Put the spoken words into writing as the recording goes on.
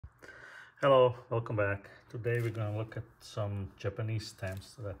Hello, welcome back. Today we're going to look at some Japanese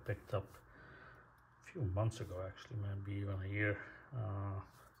stamps that I picked up a few months ago, actually, maybe even a year.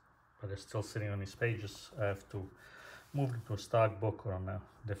 But they're still sitting on these pages. I have to move them to a stock book or on a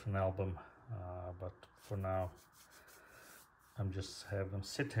different album. But for now, I'm just have them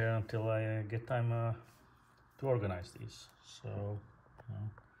sit here until I get time to organize these. So,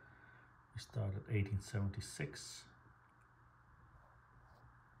 we start at 1876.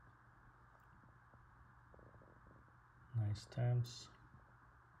 Nice stamps.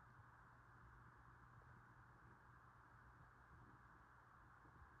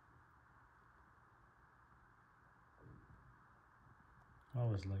 I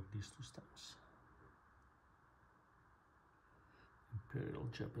always like these two stamps. Imperial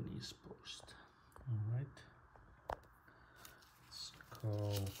Japanese Post. All right. Let's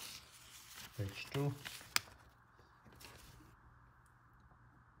call page 2.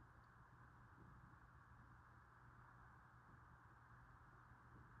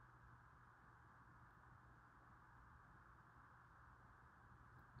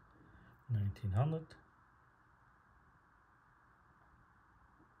 $1900.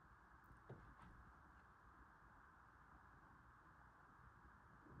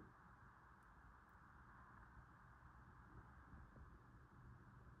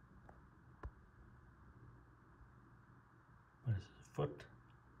 What is it? Foot,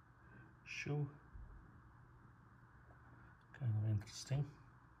 shoe, kind of interesting.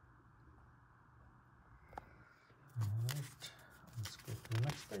 All right, let's go to the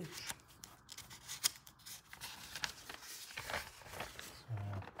next page.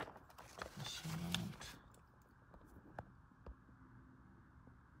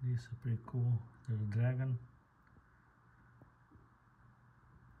 These are pretty cool. There's a dragon,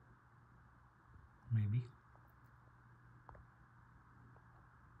 maybe.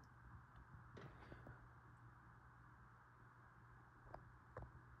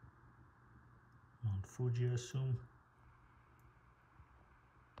 Mount Fuji, I assume.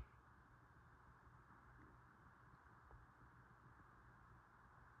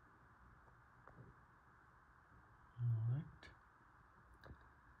 All right.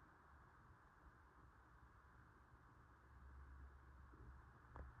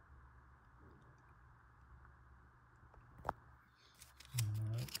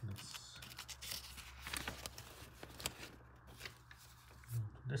 All right, let's go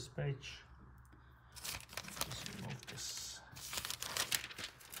to this page. Let's remove this.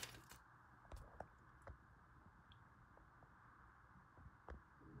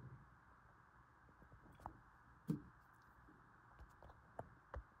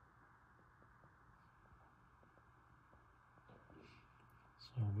 So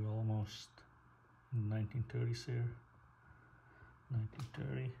we're almost in 1930s here.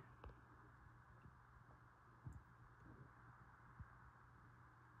 1930.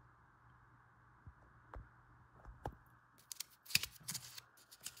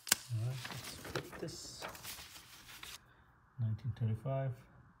 All right, let's put this. 1935.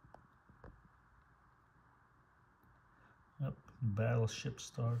 Yep, battleship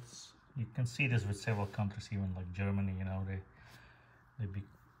starts. You can see this with several countries, even like Germany. You know, the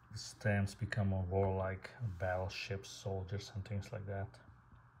stamps become more warlike, battleships, soldiers, and things like that.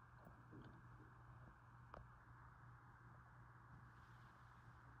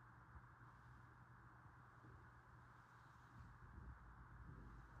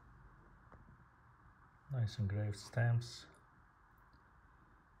 Nice engraved stamps.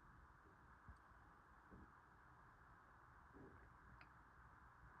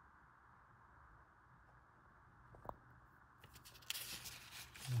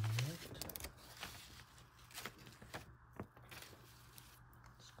 Alright.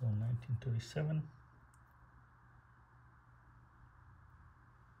 Let's go 1937.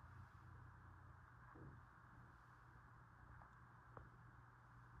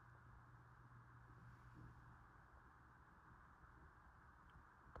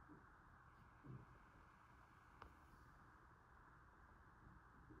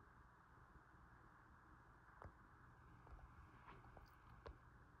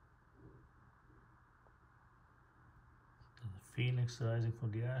 Phoenix rising from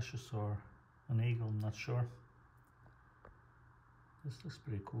the ashes or an eagle, I'm not sure. This looks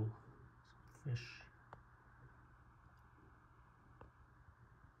pretty cool. Some fish.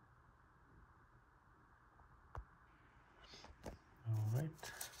 All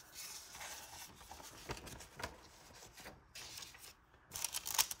right.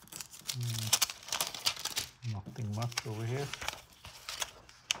 Nothing much over here.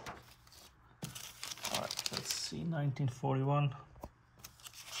 All right, let's see, 1941.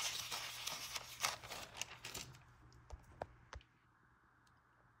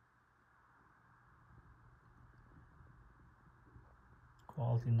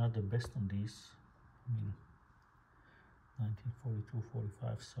 quality not the best on these. I mean, 1942,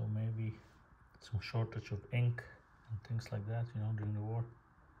 45, so maybe some shortage of ink and things like that, you know, during the war.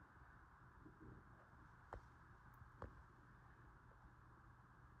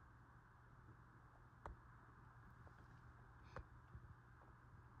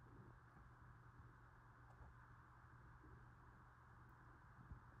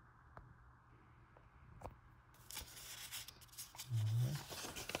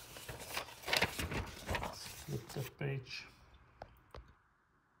 Let's flip that page.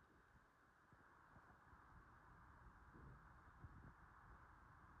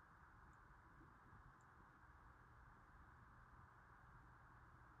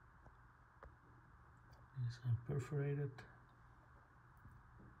 These are perforated.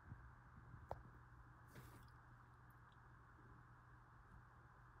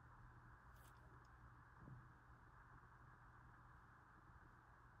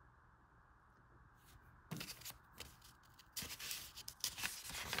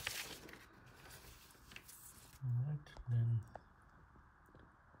 Alright, then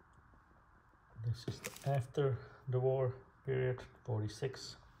this is after the war period,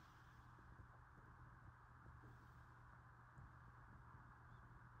 46.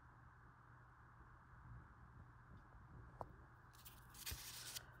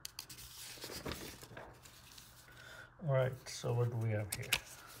 Alright, so what do we have here?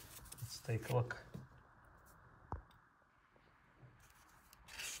 Let's take a look.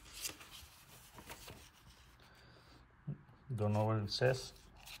 Don't know what it says,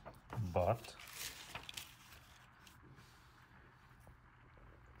 but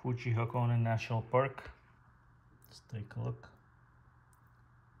Fuji Hakone National Park. Let's take a look.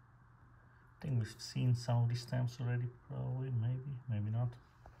 I think we've seen some of these stamps already, probably, maybe not.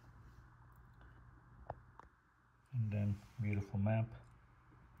 And then beautiful map.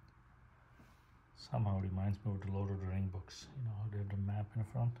 Somehow reminds me of the Lord of the Ring books, you know, they have the map in the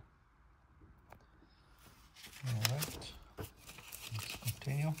front. Alright, let's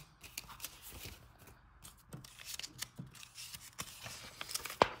continue.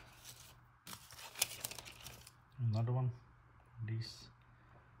 Another one, these.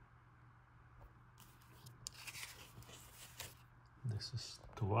 This is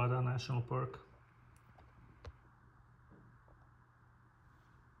Towada National Park.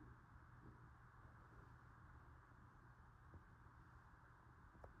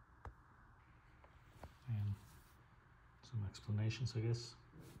 And some explanations, I guess.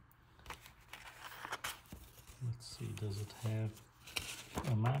 Let's see, does it have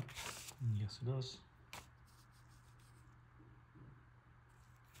a map? Yes, it does.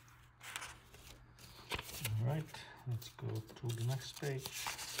 Alright, let's go to the next page.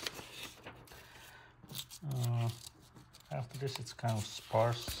 After this it's kind of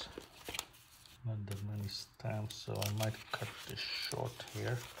sparse, not that many stamps, so I might cut this short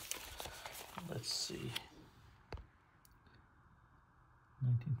here. Let's see.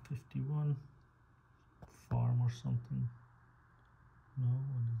 1951, farm or something. No,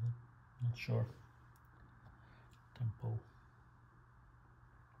 what is that? Not sure. Temple.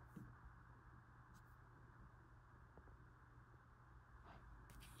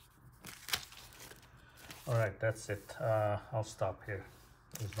 Alright, that's it. I'll stop here.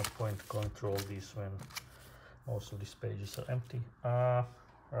 There's no point going through all these when most of these pages are empty.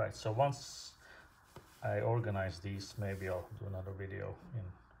 Alright, so once I organize these, maybe I'll do another video in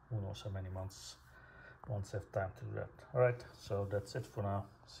who knows how many months, once I have time to do that. Alright, so that's it for now.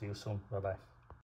 See you soon. Bye bye.